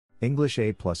English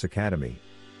A Plus Academy.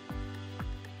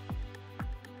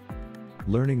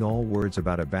 Learning all words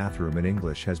about a bathroom in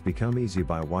English has become easy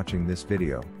by watching this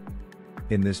video.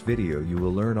 In this video you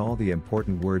will learn all the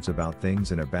important words about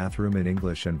things in a bathroom in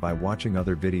English, and by watching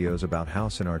other videos about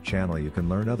house in our channel you can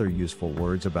learn other useful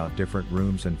words about different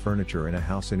rooms and furniture in a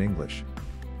house in English.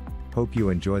 Hope you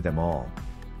enjoy them all.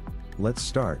 Let's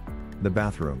start. The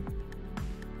bathroom.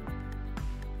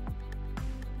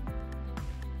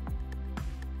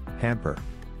 Hamper.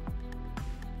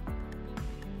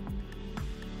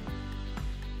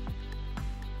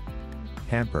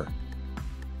 Hamper.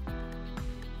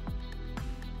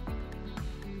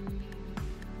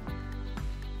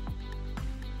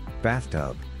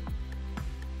 Bathtub.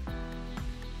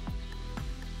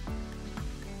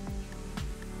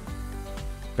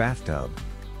 Bathtub.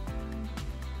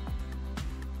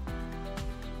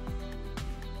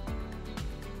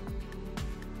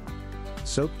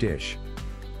 Soap dish.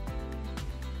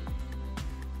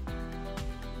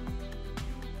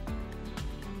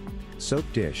 Soap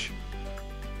dish.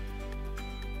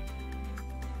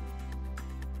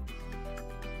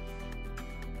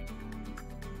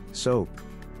 Soap.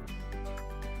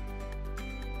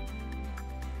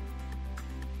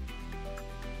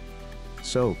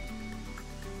 Soap.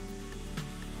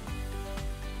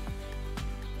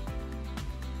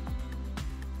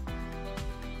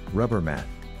 Rubber mat.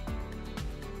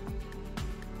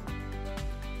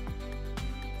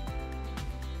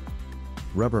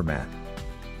 Rubber mat.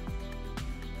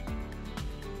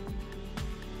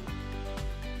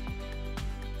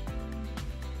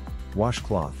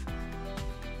 Washcloth.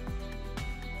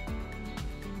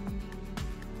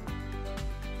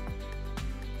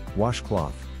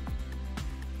 Washcloth.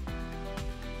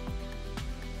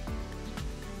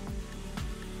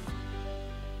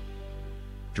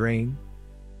 Drain.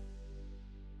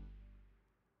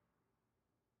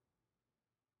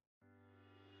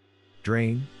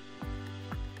 Drain.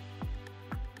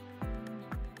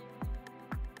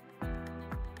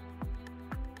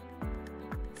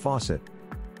 Faucet.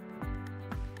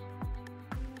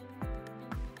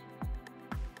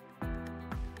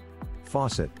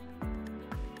 Faucet.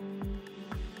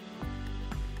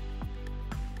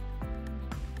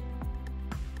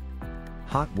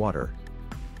 Hot water.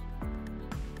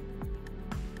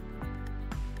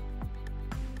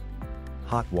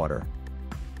 Hot water.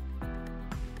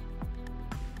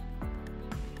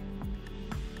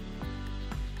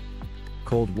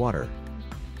 Cold water.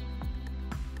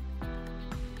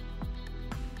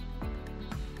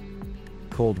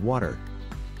 Cold water.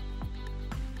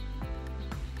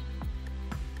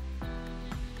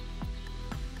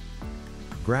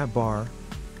 Grab bar.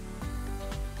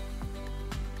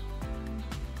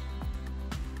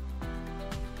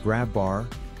 Grab bar.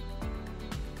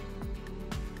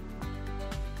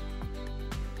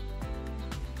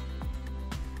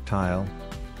 Tile.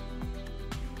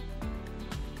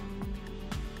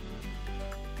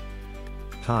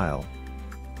 Tile.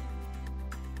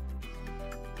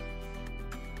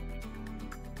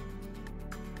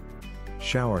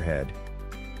 Shower head.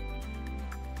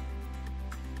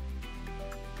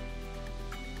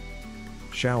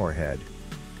 Shower head.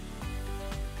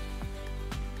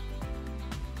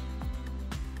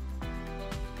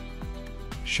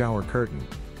 Shower curtain.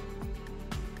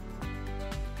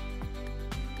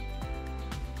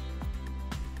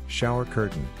 Shower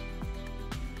curtain.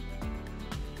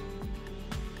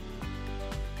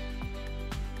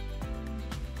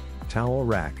 Towel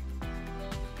rack.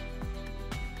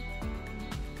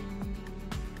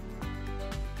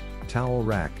 Towel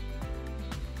rack.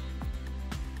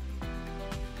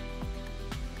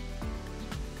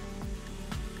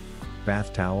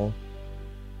 Bath towel.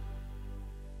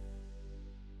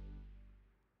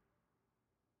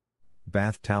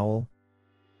 Bath towel.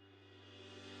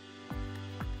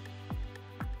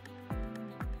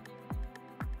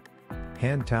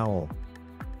 Hand towel.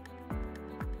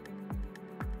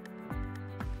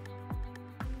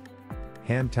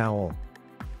 Hand towel.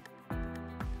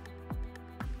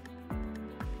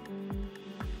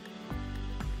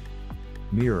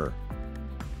 Mirror.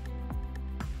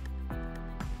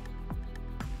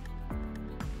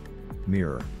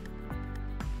 Mirror.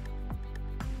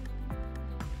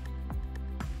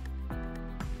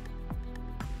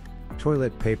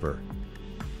 Toilet paper.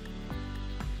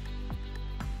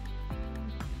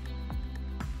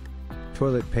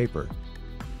 Toilet paper.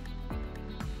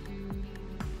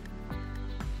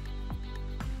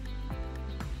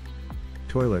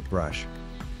 Toilet brush.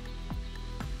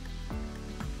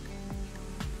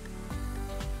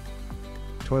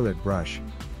 Toilet brush.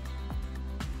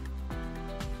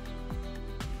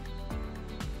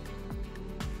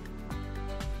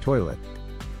 Toilet.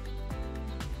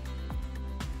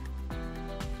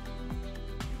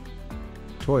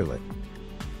 Toilet.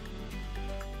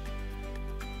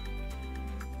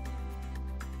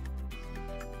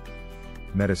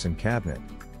 Medicine cabinet.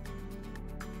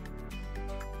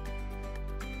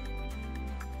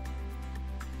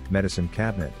 Medicine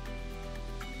cabinet.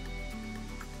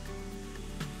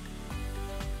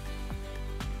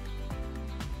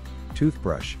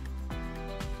 Toothbrush.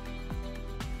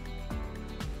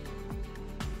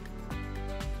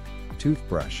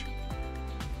 Toothbrush.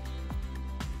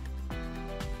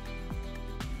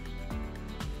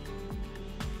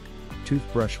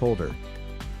 Toothbrush holder.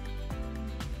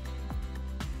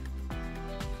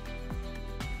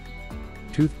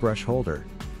 Toothbrush holder.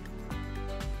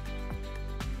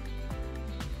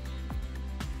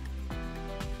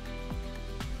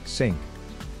 Sink.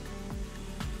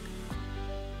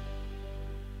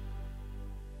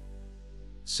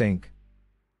 Sink.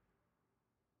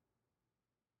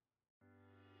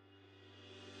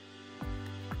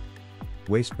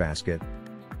 Wastebasket.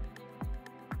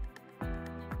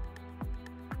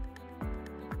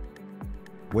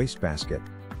 Wastebasket.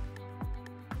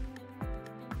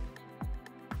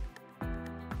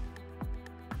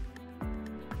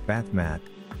 Bath mat.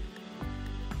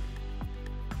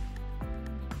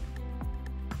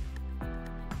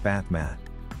 Bath mat.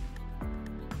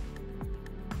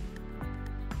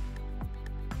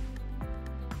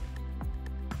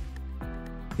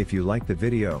 If you like the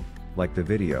video, like the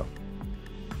video.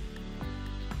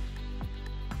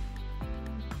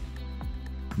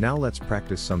 Now let's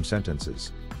practice some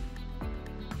sentences.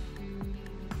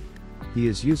 He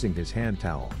is using his hand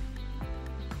towel.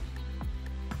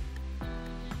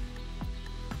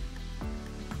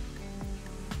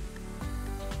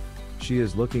 She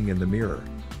is looking in the mirror.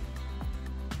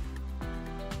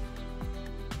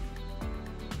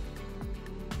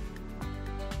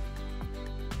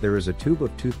 There is a tube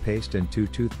of toothpaste and 2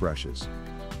 toothbrushes.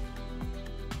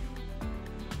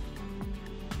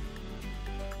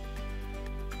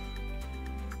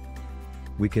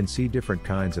 We can see different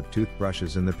kinds of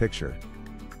toothbrushes in the picture.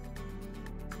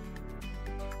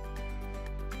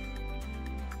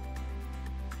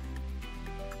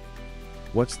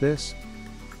 What's this?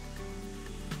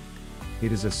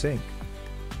 It is a sink.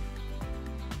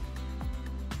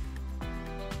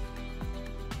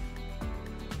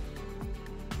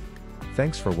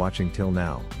 Thanks for watching till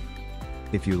now.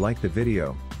 If you like the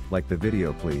video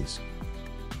please.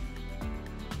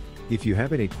 If you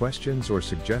have any questions or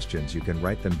suggestions, you can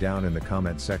write them down in the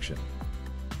comment section.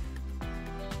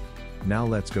 Now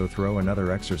let's go through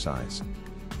another exercise.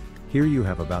 Here you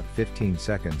have about 15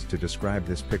 seconds to describe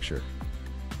this picture.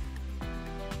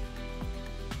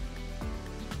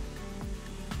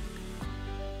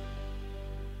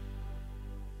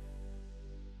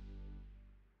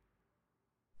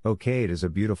 Okay, it is a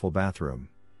beautiful bathroom.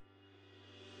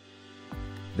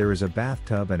 There is a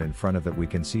bathtub and in front of it we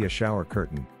can see a shower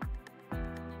curtain.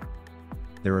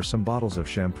 There are some bottles of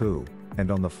shampoo,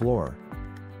 and on the floor,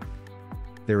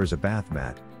 there is a bath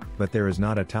mat, but there is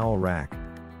not a towel rack.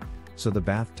 So the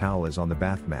bath towel is on the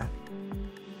bath mat.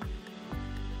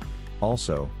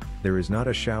 Also, there is not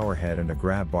a shower head and a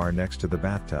grab bar next to the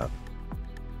bathtub.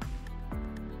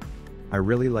 I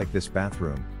really like this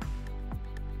bathroom.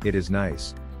 It is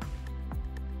nice.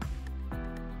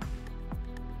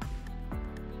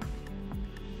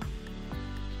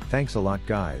 Thanks a lot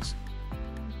guys.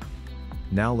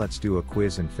 Now let's do a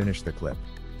quiz and finish the clip,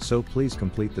 so please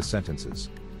complete the sentences.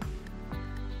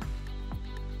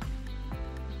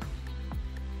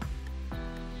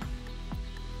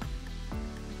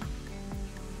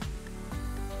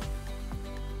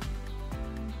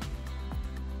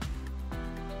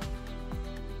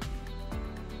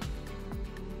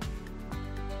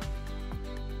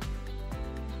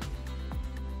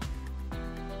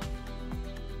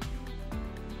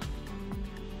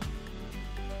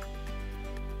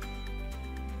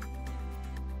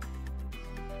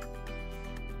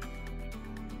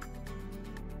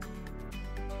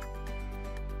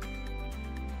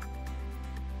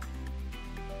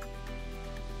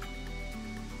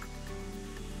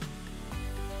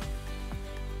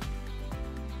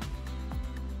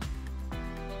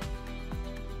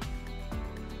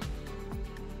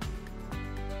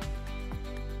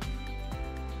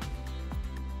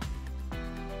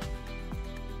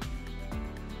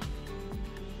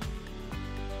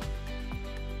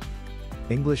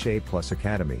 English A+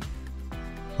 Academy.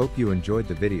 Hope you enjoyed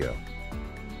the video.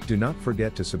 Do not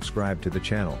forget to subscribe to the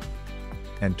channel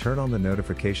and turn on the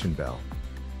notification bell.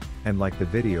 And like the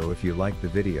video if you like the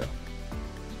video.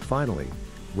 Finally,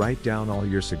 Write down all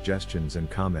your suggestions and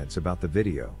comments about the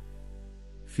video.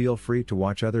 Feel free to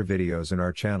watch other videos in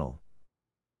our channel.